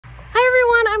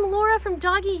Laura from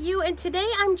Doggy U, and today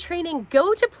I'm training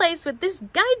Go to Place with this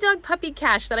guide dog puppy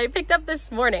Cash that I picked up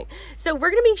this morning. So we're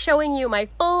going to be showing you my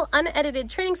full unedited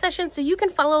training session so you can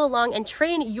follow along and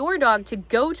train your dog to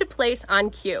go to place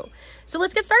on cue. So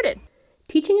let's get started.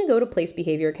 Teaching a go-to-place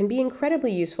behavior can be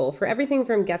incredibly useful for everything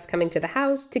from guests coming to the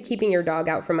house, to keeping your dog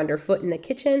out from underfoot in the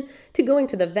kitchen, to going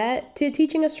to the vet, to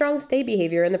teaching a strong stay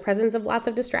behavior in the presence of lots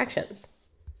of distractions.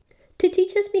 To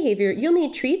teach this behavior, you'll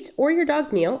need treats or your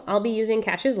dog's meal. I'll be using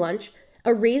Cash's lunch,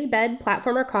 a raised bed,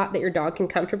 platform, or cot that your dog can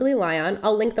comfortably lie on.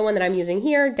 I'll link the one that I'm using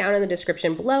here down in the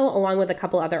description below, along with a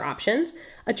couple other options,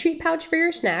 a treat pouch for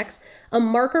your snacks, a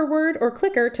marker word or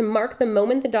clicker to mark the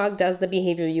moment the dog does the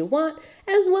behavior you want,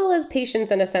 as well as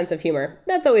patience and a sense of humor.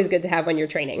 That's always good to have when you're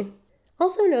training.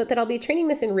 Also note that I'll be training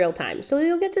this in real time, so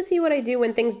you'll get to see what I do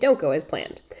when things don't go as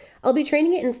planned. I'll be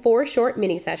training it in 4 short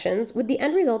mini sessions with the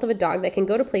end result of a dog that can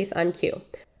go to place on cue.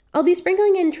 I'll be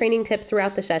sprinkling in training tips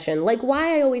throughout the session, like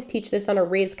why I always teach this on a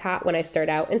raised cot when I start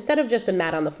out instead of just a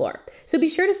mat on the floor. So be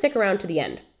sure to stick around to the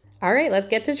end. All right, let's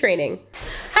get to training.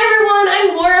 Hi everyone,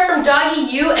 I'm Laura from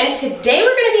Doggy U, and today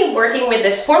we're going to be working with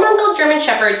this 4-month-old German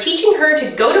Shepherd, teaching her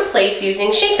to go to place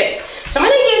using shaping. So I'm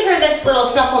going to give her this little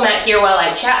snuffle mat here while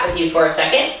I chat with you for a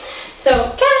second.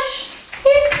 So Cash,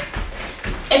 here.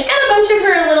 It's got a bunch of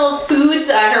her little foods,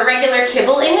 her regular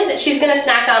kibble in it that she's going to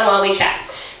snack on while we chat.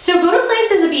 So go to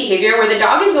place is a behavior where the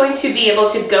dog is going to be able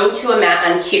to go to a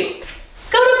mat on cue.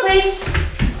 Go to place.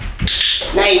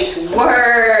 Nice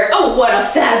work. Oh, what a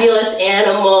fabulous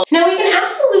animal. Now we can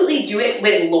absolutely do it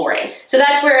with luring. So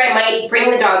that's where I might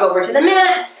bring the dog over to the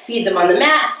mat, feed them on the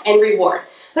mat, and reward.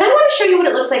 But I want to show you what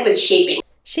it looks like with shaping.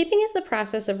 Shaping is the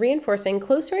process of reinforcing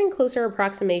closer and closer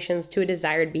approximations to a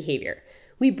desired behavior.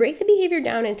 We break the behavior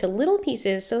down into little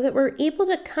pieces so that we're able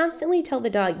to constantly tell the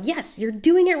dog, yes, you're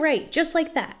doing it right, just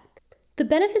like that. The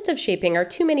benefits of shaping are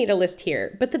too many to list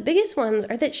here, but the biggest ones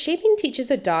are that shaping teaches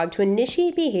a dog to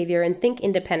initiate behavior and think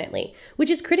independently,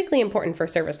 which is critically important for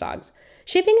service dogs.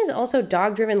 Shaping is also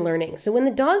dog-driven learning, so when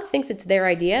the dog thinks it's their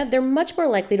idea, they're much more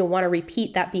likely to want to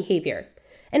repeat that behavior.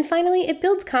 And finally, it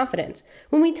builds confidence.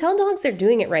 When we tell dogs they're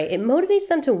doing it right, it motivates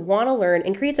them to want to learn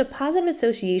and creates a positive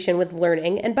association with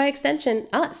learning and, by extension,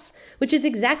 us, which is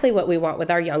exactly what we want with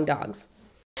our young dogs.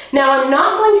 Now, I'm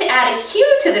not going to add a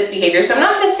cue to this behavior, so I'm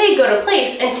not going to say go to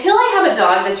place until I have a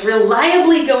dog that's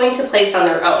reliably going to place on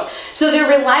their own. So they're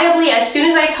reliably, as soon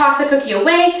as I toss a cookie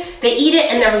away, they eat it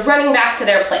and they're running back to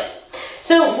their place.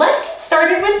 So let's get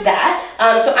started with that.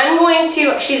 So I'm going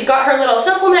to, she's got her little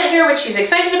snuffle mat here, which she's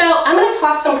excited about. I'm going to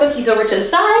toss some cookies over to the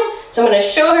side. So I'm going to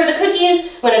show her the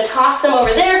cookies. I'm going to toss them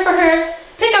over there for her.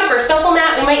 Pick up her snuffle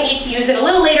mat. We might need to use it a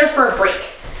little later for a break.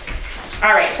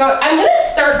 All right, so I'm going to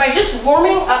start by just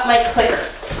warming up my clicker.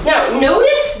 Now,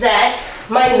 notice that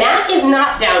my mat is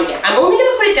not down yet. I'm only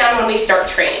going to put it down when we start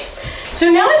training. So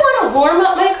now I want to warm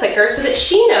up my clicker so that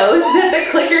she knows that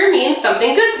the clicker means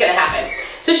something good's going to happen.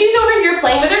 So she's over here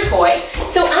playing with her toy.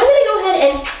 So I'm going to go ahead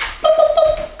and boop, boop,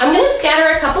 boop. I'm going to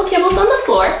scatter a couple kibbles on the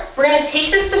floor. We're going to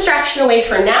take this distraction away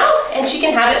for now, and she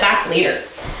can have it back later.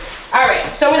 All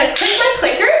right, so I'm going to click my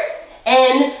clicker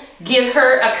and give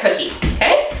her a cookie,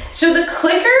 okay? So the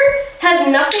clicker has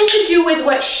nothing to do with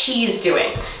what she's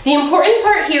doing. The important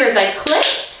part here is I click,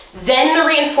 then the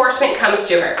reinforcement comes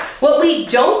to her. What we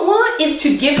don't want is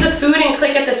to give the food and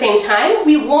click at the same time.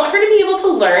 We want her to be able to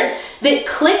learn that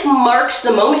click marks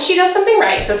the moment she does something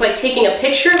right. So it's like taking a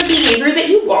picture of the behavior that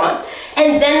you want,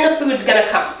 and then the food's gonna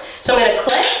come. So I'm gonna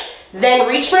click, then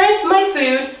reach my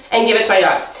food and give it to my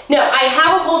dog. Now, I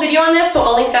have a whole video on this, so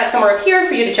I'll link that somewhere up here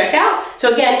for you to check out.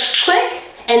 So again, click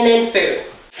and then food.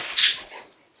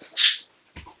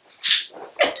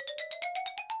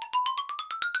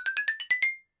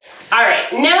 All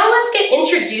right, now let's get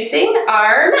introducing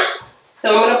our mat.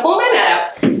 So I'm gonna pull my mat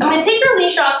out. I'm gonna take her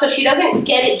leash off so she doesn't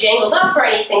get it jangled up or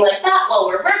anything like that while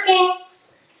we're working.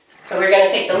 So we're gonna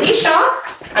take the leash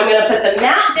off. I'm gonna put the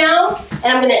mat down,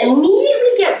 and I'm gonna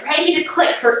immediately get ready to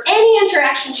click for any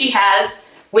interaction she has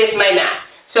with my mat.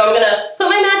 So I'm gonna put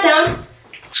my mat down.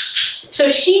 So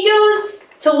she goes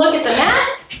to look at the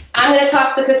mat. I'm gonna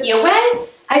toss the cookie away.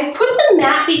 I put the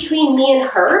mat between me and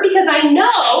her because I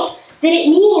know that it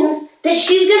means that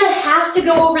she's gonna have to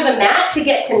go over the mat to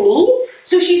get to me,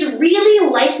 so she's really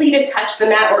likely to touch the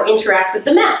mat or interact with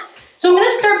the mat. So I'm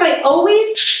gonna start by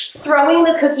always throwing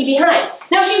the cookie behind.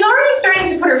 Now she's already starting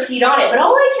to put her feet on it, but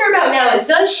all I care about now is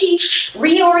does she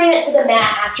reorient to the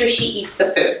mat after she eats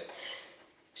the food?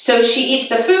 So she eats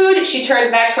the food, she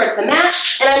turns back towards the mat,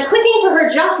 and I'm clicking for her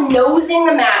just nosing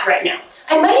the mat right now.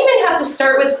 I might even have to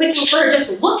start with clicking for her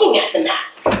just looking at the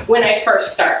mat when I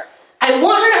first start. I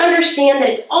want her to understand that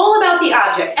it's all about the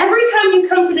object. Every time you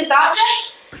come to this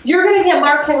object, you're gonna get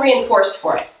marked and reinforced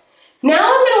for it. Now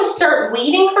I'm gonna start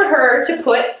waiting for her to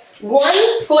put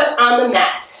 1 foot on the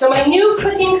mat. So my new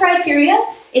clicking criteria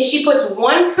is she puts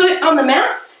 1 foot on the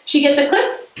mat, she gets a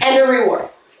clip and a reward.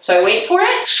 So I wait for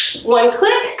it, 1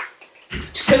 click,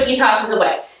 cookie tosses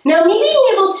away. Now me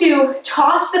being able to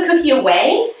toss the cookie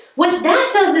away, what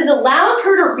that does is allows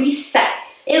her to reset.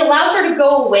 It allows her to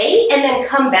go away and then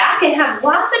come back and have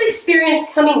lots of experience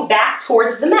coming back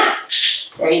towards the mat.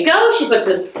 There you go, she puts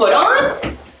a foot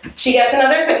on, she gets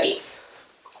another cookie.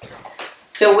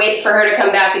 So wait for her to come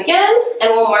back again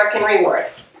and we'll mark and reward.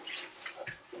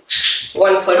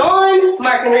 1 foot on,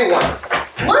 mark and reward.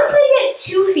 Once I get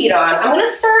 2 feet on, I'm gonna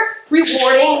start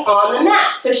rewarding on the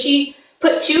mat. So she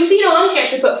put 2 feet on, she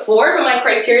actually put 4, but my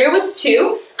criteria was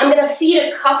 2. I'm gonna feed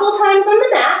a couple times on the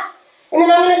mat, and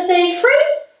then I'm gonna say free,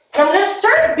 and I'm gonna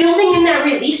start building in that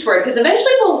release word, because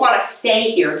eventually we'll wanna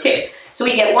stay here too. So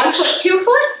we get 1 foot, 2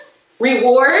 foot,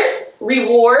 reward,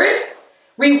 reward,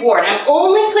 reward. I'm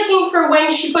only clicking for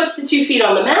when she puts the 2 feet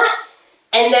on the mat,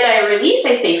 and then I release,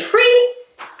 I say free,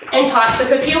 and toss the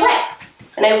cookie away.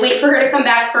 And I wait for her to come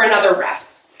back for another rep.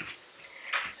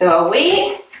 So I'll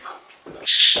wait,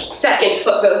 2nd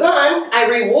foot goes on, I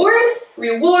reward,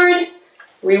 reward,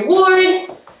 reward,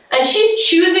 and she's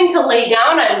choosing to lay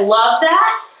down. I love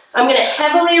that. I'm gonna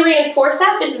heavily reinforce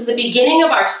that. This is the beginning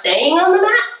of our staying on the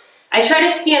mat. I try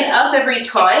to stand up every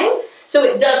time so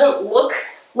it doesn't look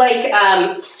like,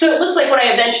 so it looks like what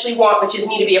I eventually want, which is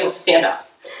me to be able to stand up.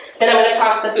 Then I'm gonna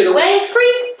toss the food away,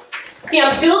 free. See,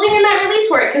 I'm building in that release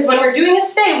word because when we're doing a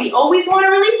stay, we always want a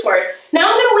release word.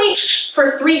 Now I'm gonna wait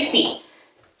for 3 feet.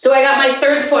 So I got my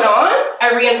 3rd foot on,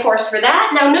 I reinforced for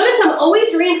that. Now notice I'm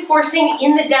always reinforcing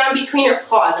in the down between her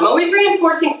paws. I'm always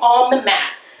reinforcing on the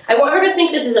mat. I want her to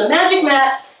think this is a magic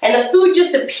mat and the food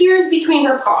just appears between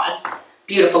her paws.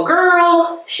 Beautiful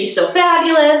girl, she's so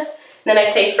fabulous. Then I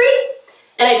say free,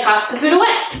 and I toss the food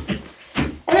away. And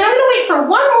then I'm gonna wait for 1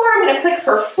 more. I'm gonna click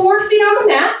for 4 feet on the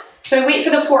mat. So I wait for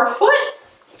the 4 foot.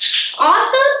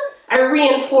 Awesome. I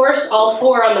reinforce all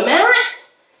 4 on the mat.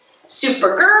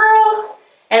 Super girl.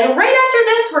 And right after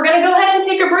this, we're gonna go ahead and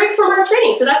take a break from our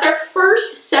training. So that's our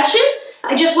first session.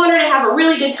 I just want her to have a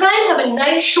really good time, have a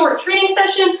nice short training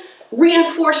session,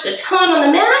 reinforced a ton on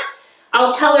the mat.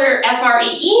 I'll tell her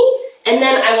FREE, and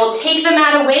then I will take the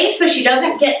mat away so she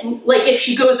doesn't get, like if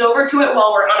she goes over to it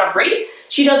while we're on a break,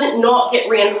 she doesn't not get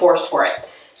reinforced for it.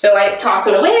 So I toss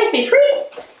it away, I say free,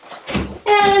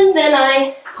 and then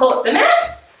I pull up the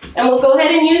mat, and we'll go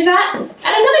ahead and use that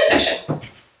at another session.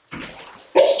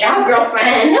 Nice job,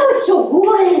 girlfriend. That was so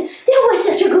good. That was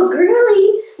such a good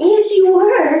girlie. Yes, you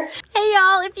were. Hey,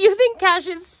 y'all. If you think Cash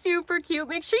is super cute,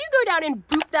 make sure you go down and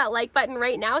boop that like button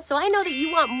right now so I know that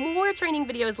you want more training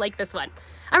videos like this one.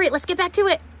 All right, let's get back to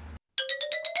it.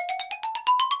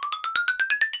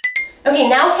 Okay,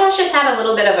 now Cash has had a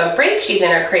little bit of a break. She's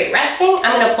in her crate resting.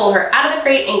 I'm gonna pull her out of the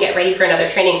crate and get ready for another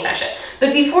training session.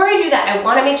 But before I do that, I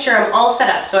wanna make sure I'm all set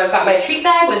up. So I've got my treat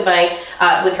bag with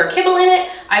with her kibble in it.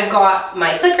 I've got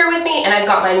my clicker with me, and I've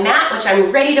got my mat, which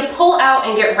I'm ready to pull out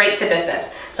and get right to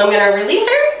business. So I'm gonna release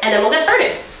her, and then we'll get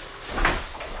started.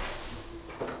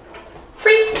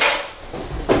 Free.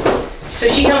 So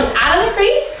she comes out of the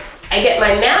crate. I get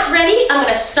my mat ready. I'm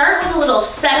gonna start with a little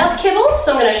setup kibble.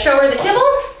 So I'm gonna show her the kibble.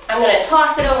 I'm gonna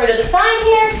toss it over to the side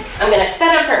here. I'm gonna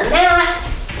set up her mat.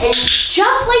 And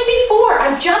just like before,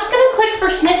 I'm just gonna click for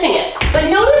sniffing it. But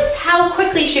notice how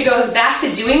quickly she goes back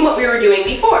to doing what we were doing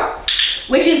before,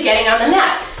 which is getting on the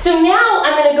mat. So now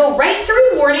I'm gonna go right to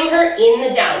rewarding her in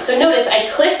the down. So notice I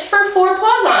clicked for 4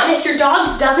 paws on. If your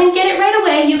dog doesn't get it right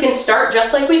away, you can start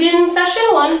just like we did in session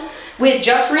 1 with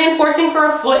just reinforcing for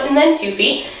a foot and then 2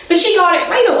 feet. But she got it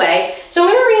right away. So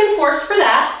I'm gonna reinforce for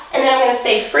that, and then I'm gonna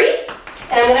say free,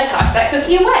 and I'm gonna toss that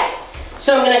cookie away.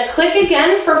 So I'm gonna click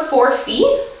again for 4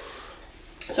 feet.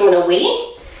 So I'm gonna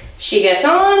wait, she gets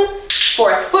on,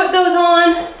 4th foot goes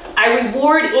on, I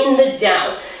reward in the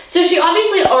down. So she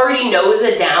obviously already knows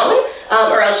a down,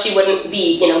 or else she wouldn't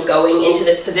be, going into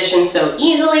this position so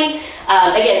easily.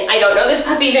 Again, I don't know this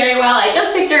puppy very well. I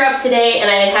just picked her up today, and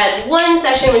I had 1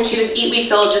 session when she was 8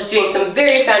 weeks old, just doing some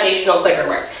very foundational clicker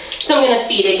work. So I'm gonna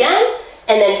feed again,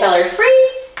 and then tell her free,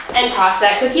 and toss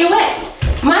that cookie away.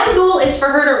 My goal is for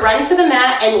her to run to the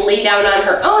mat and lay down on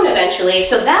her own eventually,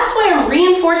 so that's why I'm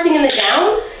reinforcing in the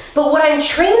down, but what I'm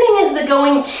training is the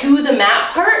going to the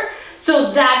mat part,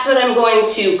 so that's what I'm going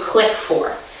to click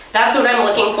for. That's what I'm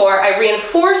looking for. I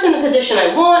reinforce in the position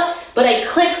I want, but I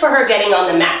click for her getting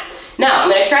on the mat. Now,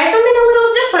 I'm gonna try something a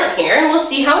little different here, and we'll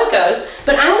see how it goes,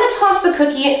 but I'm gonna toss the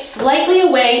cookie slightly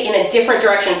away in a different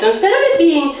direction. So instead of it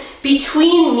being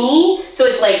between me, so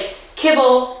it's like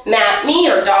kibble, mat me,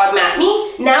 or dog, mat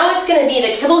me. Now it's gonna be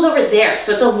the kibble's over there,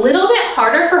 so it's a little bit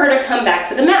harder for her to come back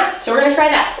to the mat. So we're gonna try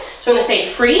that. So I'm gonna say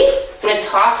free, I'm gonna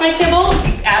toss my kibble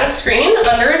out of screen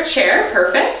under a chair,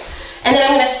 perfect. And then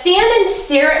I'm gonna stand and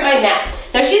stare at my mat.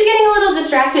 Now she's getting a little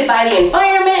distracted by the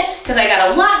environment because I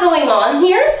got a lot going on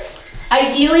here.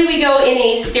 Ideally we go in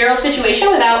a sterile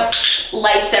situation without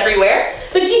lights everywhere,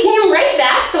 but she came right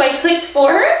back, so I clicked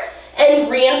for her and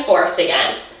reinforce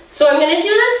again. So I'm gonna do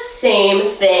the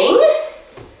same thing.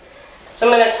 So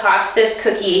I'm gonna toss this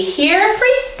cookie here,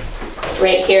 free,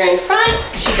 right here in front.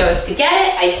 She goes to get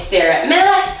it, I stare at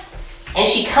Matt, and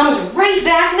she comes right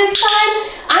back this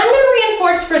time. I'm gonna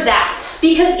reinforce for that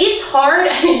because it's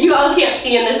hard, you all can't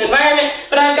see in this environment,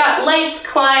 but I've got lights,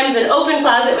 climbs, an open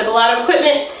closet with a lot of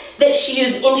equipment that she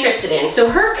is interested in. So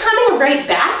her coming right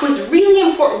back was really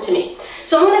important to me.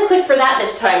 So I'm gonna click for that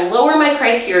this time, lower my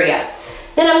criteria.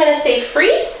 Then I'm gonna say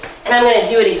free, and I'm gonna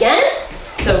do it again.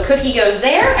 So cookie goes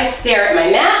there, I stare at my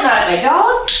mat, not at my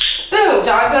dog. Boom,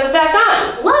 dog goes back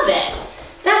on, love it.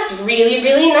 That's really,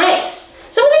 really nice.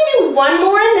 So I'm gonna do one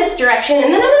more in this direction,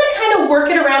 and then I'm gonna kind of work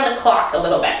it around the clock a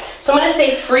little bit. So I'm gonna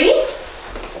say free.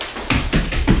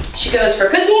 She goes for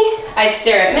cookie, I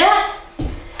stare at mat.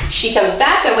 She comes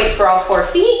back, I wait for all 4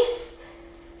 feet.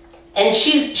 And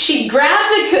she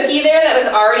grabbed a cookie there that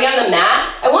was already on the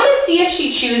mat. I want to see if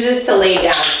she chooses to lay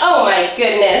down. Oh my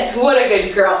goodness, what a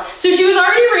good girl. So she was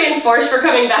already reinforced for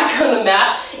coming back on the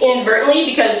mat inadvertently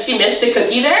because she missed a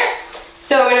cookie there.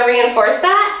 So I'm gonna reinforce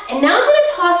that. And now I'm gonna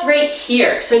toss right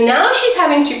here. So now she's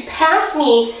having to pass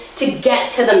me to get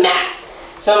to the mat.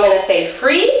 So I'm gonna say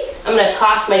free, I'm gonna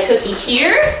toss my cookie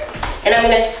here, and I'm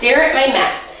gonna stare at my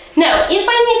mat. Now, if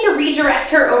I need to redirect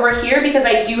her over here because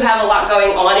I do have a lot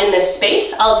going on in this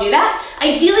space, I'll do that.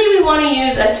 Ideally, we want to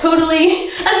use a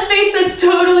space that's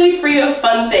totally free of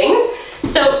fun things.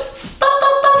 So, bop,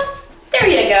 bop, bop. There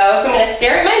you go. So I'm going to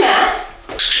stare at my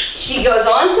mat. She goes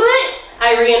onto it,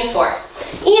 I reinforce.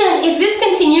 And if this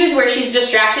continues where she's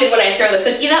distracted when I throw the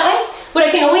cookie that way, what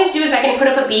I can always do is I can put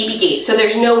up a baby gate so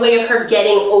there's no way of her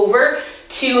getting over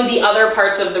to the other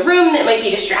parts of the room that might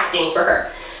be distracting for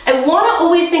her. I want to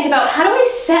always think about how do I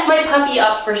set my puppy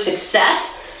up for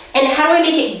success and how do I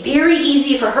make it very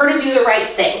easy for her to do the right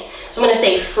thing. So I'm going to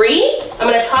say free, I'm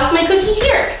going to toss my cookie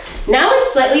here. Now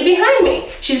it's slightly behind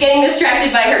me. She's getting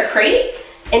distracted by her crate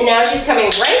and now she's coming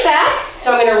right back,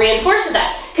 so I'm going to reinforce with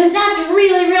that because that's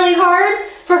really, really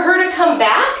hard for her to come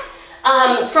back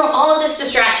from all of this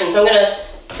distraction. So I'm going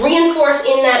to reinforce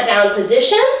in that down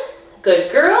position.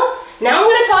 Good girl. Now I'm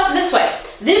going to toss this way.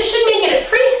 This should make it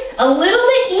a little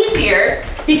bit easier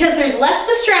because there's less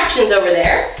distractions over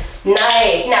there.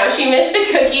 Nice. Now she missed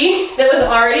a cookie that was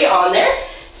already on there.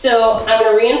 So I'm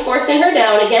going to reinforce in her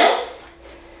down again.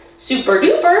 Super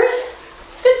dupers.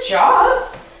 Good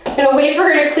job. I'm going to wait for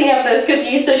her to clean up those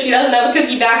cookies so she doesn't have a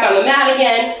cookie back on the mat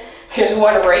again. There's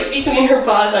one right between her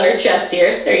paws on her chest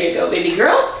here. There you go, baby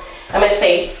girl. I'm going to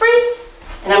say free,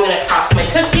 and I'm going to toss my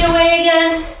cookie away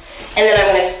again. And then I'm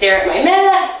going to stare at my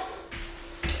mat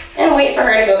and wait for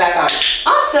her to go back on.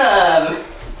 Awesome.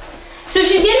 So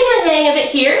she's getting a hang of it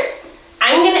here.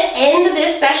 I'm going to end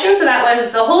this session. So that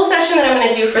was the whole session that I'm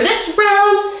going to do for this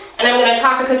round. And I'm going to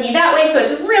toss a cookie that way so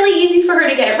it's really easy for her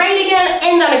to get it right again.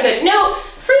 End on a good note.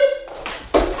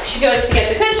 Free. She goes to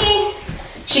get the cookie.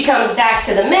 She comes back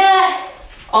to the mat.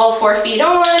 All 4 feet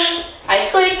on. I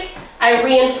click. I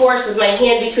reinforce with my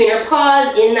hand between her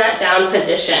paws in that down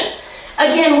position.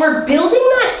 Again, we're building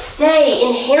that stay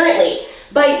inherently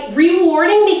by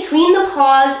rewarding between the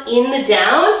paws in the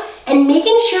down and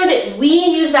making sure that we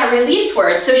use that release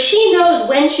word so she knows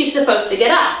when she's supposed to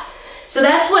get up. So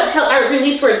that's what our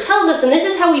release word tells us, and this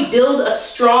is how we build a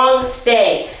strong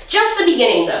stay, just the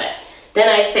beginnings of it. Then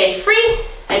I say free,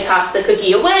 I toss the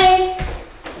cookie away,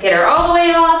 get her all the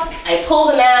way off, I pull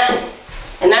the mat,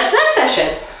 and that's that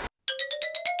session.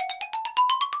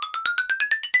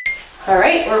 All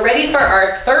right, we're ready for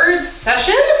our third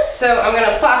session. So I'm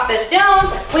gonna plop this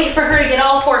down, wait for her to get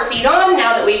all 4 feet on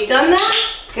now that we've done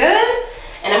that. Good.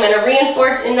 And I'm gonna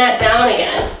reinforce in that down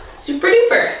again. Super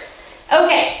duper.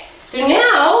 Okay, so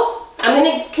now I'm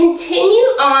gonna continue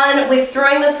on with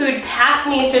throwing the food past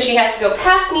me, so she has to go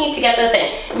past me to get the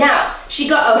thing. Now,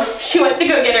 she went to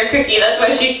go get her cookie, that's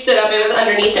why she stood up, it was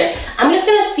underneath her. I'm just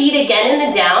gonna feed again in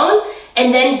the down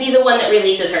and then be the one that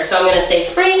releases her. So I'm gonna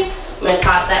say free, I'm gonna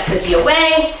toss that cookie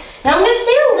away. Now I'm gonna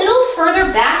stay a little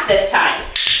further back this time.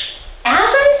 As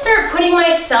I start putting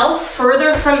myself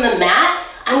further from the mat,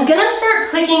 I'm gonna start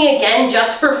clicking again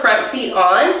just for front feet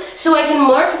on, so I can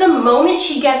mark the moment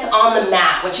she gets on the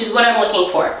mat, which is what I'm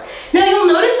looking for. Now you'll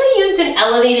notice I used an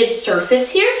elevated surface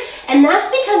here, and that's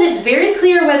because it's very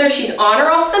clear whether she's on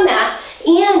or off the mat,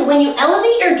 and when you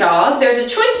elevate your dog, there's a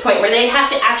choice point where they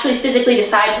have to actually physically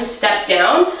decide to step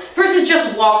down versus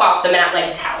just walk off the mat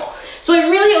like a towel. So I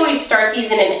really always start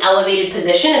these in an elevated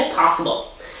position if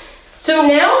possible. So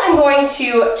now I'm going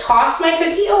to toss my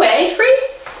cookie away, free.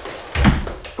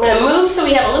 I'm gonna move so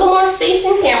we have a little more space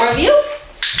in camera view.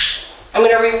 I'm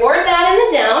gonna reward that in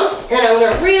the down, and then I'm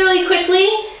gonna really quickly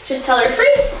just tell her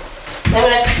free. I'm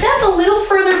gonna step a little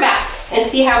further back and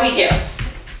see how we do.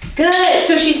 Good,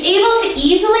 so she's able to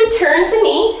easily turn to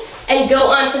me and go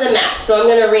onto the mat. So I'm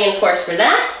gonna reinforce for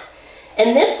that.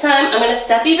 And this time I'm gonna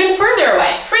step even further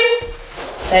away, free.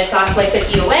 So I toss my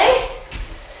cookie away.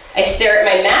 I stare at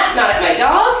my mat, not at my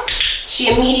dog.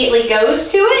 She immediately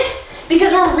goes to it,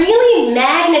 because we're really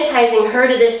magnetizing her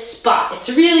to this spot. It's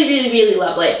really, really, really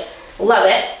lovely. Love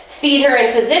it. Feed her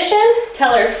in position,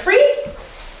 tell her free,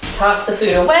 toss the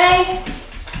food away,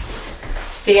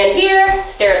 stand here,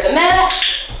 stare at the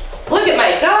mat. Look at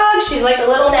my dog, she's like a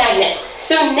little magnet.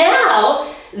 So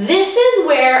now, this is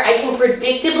where I can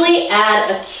predictably add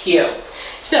a cue.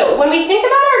 So when we think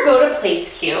about our go to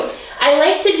place cue, I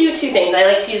like to do two things. I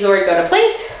like to use the word go to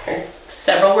place, or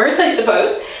several words I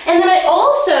suppose, and then I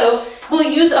also will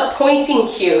use a pointing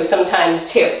cue sometimes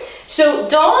too. So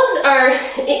dogs are,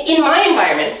 in my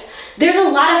environments, there's a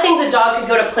lot of things a dog could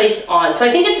go to place on. So I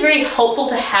think it's very helpful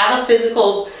to have a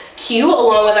physical cue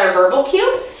along with our verbal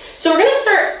cue. So we're gonna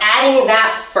start adding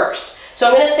that first. So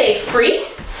I'm gonna say free,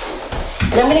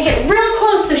 and I'm gonna get real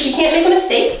close so she can't make a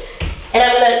mistake. And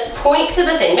I'm gonna point to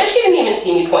the thing. Now she didn't even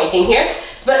see me pointing here,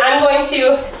 but I'm going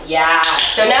to, yeah.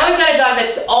 So now we've got a dog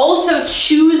that's also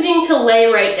choosing to lay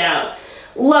right down.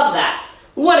 Love that.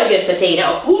 What a good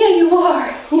potato. Yeah, you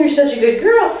are. You're such a good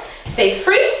girl. Say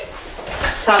free,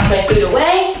 toss my food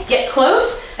away, get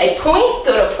close, I point,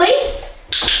 go to place.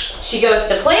 She goes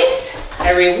to place,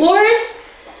 I reward,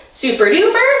 super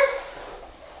duper.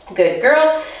 Good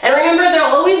girl. And remember,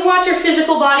 they'll always watch your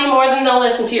physical body more than they'll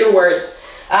listen to your words.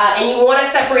 And you want to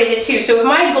separate the two. So if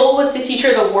my goal was to teach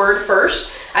her the word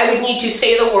first, I would need to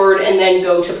say the word and then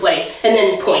go to play and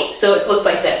then point. So it looks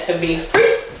like this. It would be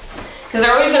free, because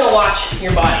they're always going to watch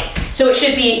your body. So it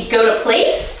should be go to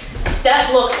place,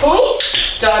 step, look,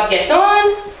 point, dog gets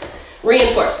on,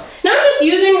 reinforce. Now I'm just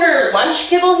using her lunch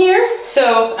kibble here.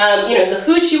 So, you know, the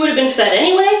food she would have been fed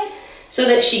anyway, so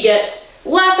that she gets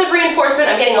lots of reinforcement.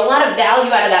 I'm getting a lot of value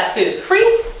out of that food.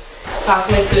 Free, toss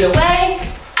my food away.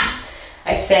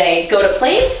 I say go to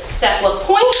place, step, look,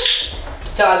 point,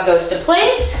 dog goes to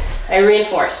place, I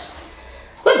reinforce.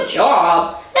 Good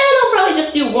job. And I'll probably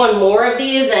just do one more of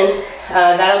these, and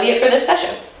that'll be it for this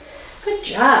session. Good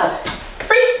job.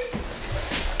 Free.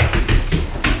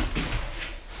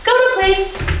 Go to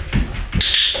place.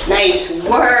 Nice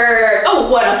work. Oh,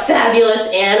 what a fabulous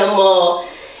animal.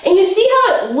 And you see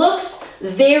how it looks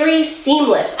very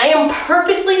seamless. I am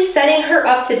purposely setting her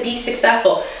up to be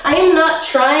successful. I am not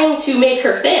trying to make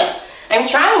her fail. I'm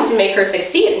trying to make her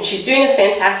succeed, and she's doing a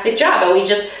fantastic job. And we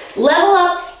just level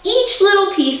up each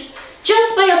little piece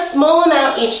just by a small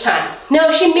amount each time. Now,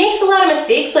 if she makes a lot of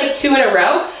mistakes, like 2 in a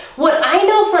row, what I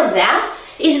know from that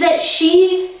is that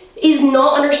she is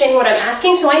not understanding what I'm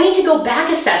asking, so I need to go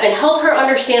back a step and help her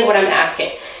understand what I'm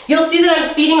asking. You'll see that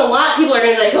I'm feeding a lot. People are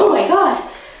gonna be like, oh my God,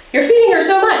 you're feeding her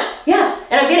so much. Yeah,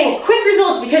 and I'm getting quick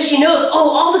results because she knows, oh,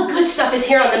 all the good stuff is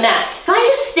here on the mat. If I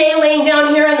just stay laying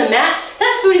down here on the mat,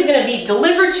 that food is gonna be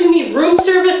delivered to me room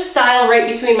service style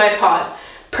right between my paws.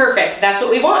 Perfect, that's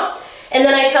what we want. And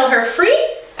then I tell her free,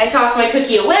 I toss my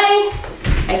cookie away,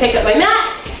 I pick up my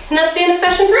mat, and that's the end of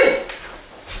session 3.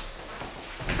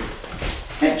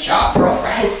 Good job,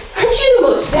 girlfriend. Aren't you the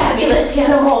most fabulous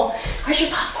animal? Where's your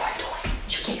popcorn toy?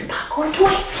 Did you get your popcorn toy?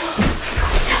 Let's go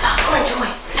get that popcorn toy.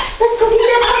 Let's go get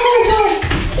that popcorn toy.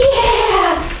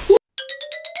 Yeah!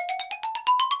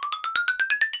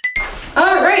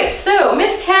 All right, so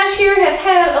Miss Cash here has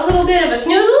had a little bit of a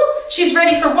snoozle. She's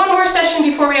ready for one more session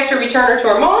before we have to return her to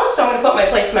her mom, so I'm gonna put my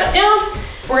placemat down.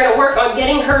 We're gonna work on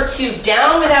getting her to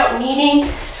down without needing,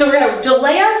 so we're gonna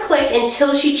delay our click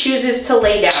until she chooses to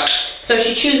lay down. So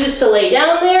she chooses to lay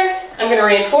down there, I'm gonna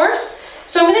reinforce.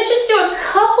 So I'm gonna just do a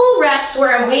couple reps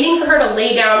where I'm waiting for her to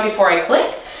lay down before I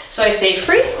click. So I say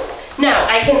free. Now,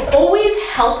 I can always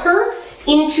help her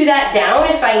into that down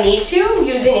if I need to,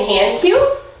 using a hand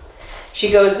cue.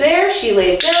 She goes there, she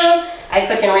lays down, I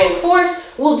click and reinforce.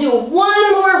 We'll do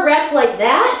one more rep like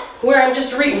that, where I'm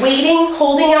just waiting,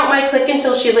 holding out my click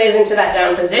until she lays into that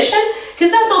down position, because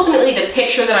that's ultimately the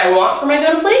picture that I want for my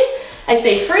go to place. I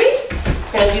say free.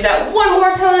 I'm gonna do that one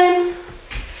more time.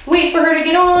 Wait for her to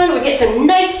get on. We get some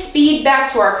nice speed back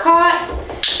to our cot.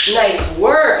 Nice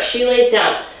work, she lays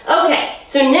down. Okay,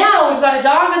 so now we've got a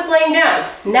dog that's laying down.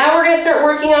 Now we're gonna start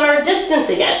working on our distance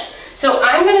again. So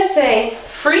I'm gonna say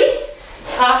free,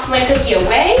 toss my cookie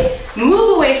away,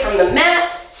 move away from the mat,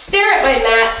 stare at my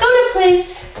mat, go to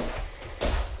place,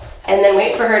 and then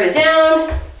wait for her to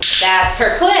down. That's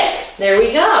her click, there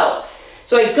we go.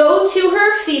 So I go to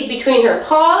her, feed between her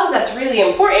paws, that's really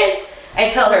important. I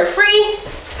tell her free,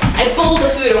 I bowl the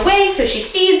food away so she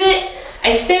sees it.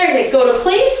 I stare as I go to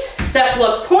place, step,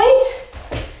 look, point,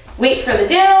 wait for the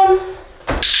down.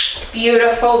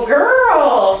 Beautiful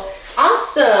girl,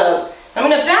 awesome. I'm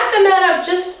gonna back the mat up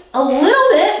just a little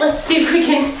bit. Let's see if we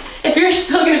can, if you're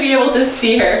still gonna be able to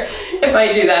see her if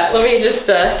I do that. Let me just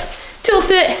tilt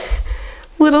it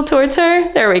a little towards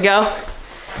her. There we go.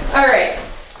 All right,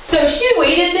 so she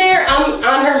waited there on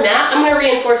her mat. I'm gonna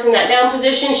reinforce in that down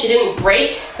position. She didn't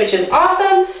break, which is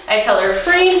awesome. I tell her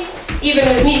free, even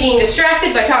with me being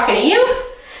distracted by talking to you.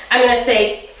 I'm gonna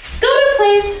say, go to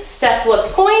place, step,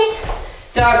 look, point.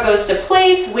 Dog goes to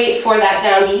place, wait for that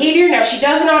down behavior. Now she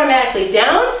doesn't automatically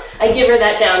down. I give her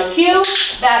that down cue.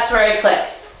 That's where I click,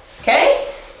 okay?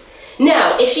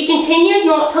 Now, if she continues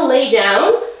not to lay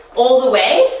down all the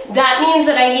way, that means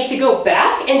that I need to go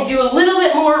back and do a little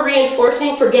bit more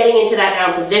reinforcing for getting into that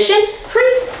down position,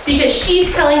 because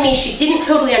she's telling me she didn't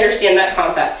totally understand that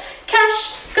concept.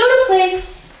 Cash, go to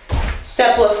place,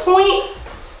 step, look, point,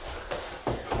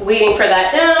 waiting for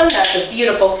that down. That's a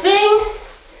beautiful thing.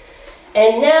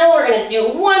 And now we're gonna do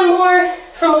one more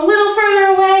from a little further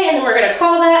away, and then we're gonna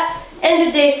call that end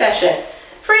of day session.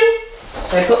 Free.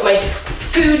 So I put my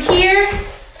food here.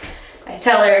 I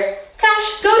tell her,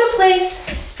 Cash, go to place,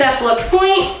 step, look,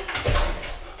 point.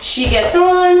 She gets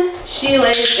on, she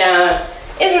lays down.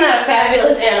 Isn't that a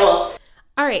fabulous animal?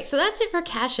 All right, so that's it for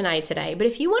Cash and I today, but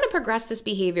if you want to progress this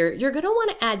behavior, you're going to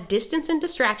want to add distance and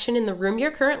distraction in the room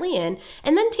you're currently in,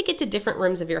 and then take it to different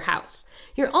rooms of your house.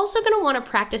 You're also going to want to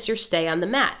practice your stay on the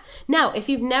mat. Now, if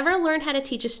you've never learned how to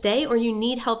teach a stay or you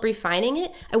need help refining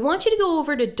it, I want you to go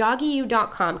over to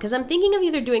doggyu.com because I'm thinking of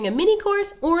either doing a mini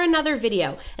course or another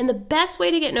video, and the best way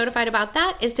to get notified about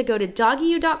that is to go to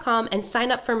doggyu.com and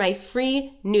sign up for my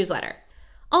free newsletter.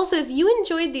 Also, if you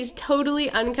enjoyed these totally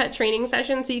uncut training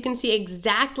sessions so you can see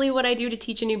exactly what I do to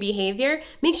teach a new behavior,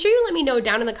 make sure you let me know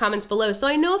down in the comments below so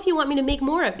I know if you want me to make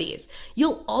more of these.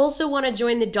 You'll also want to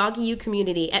join the DoggyU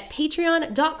community at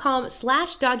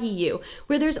patreon.com/doggyu,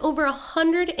 where there's over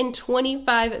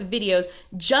 125 videos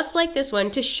just like this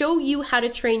one to show you how to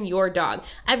train your dog.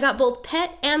 I've got both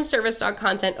pet and service dog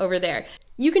content over there.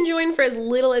 You can join for as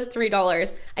little as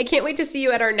 $3. I can't wait to see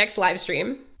you at our next live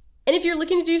stream. And if you're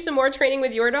looking to do some more training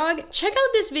with your dog, check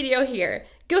out this video here.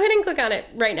 Go ahead and click on it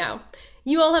right now.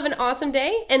 You all have an awesome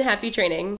day and happy training.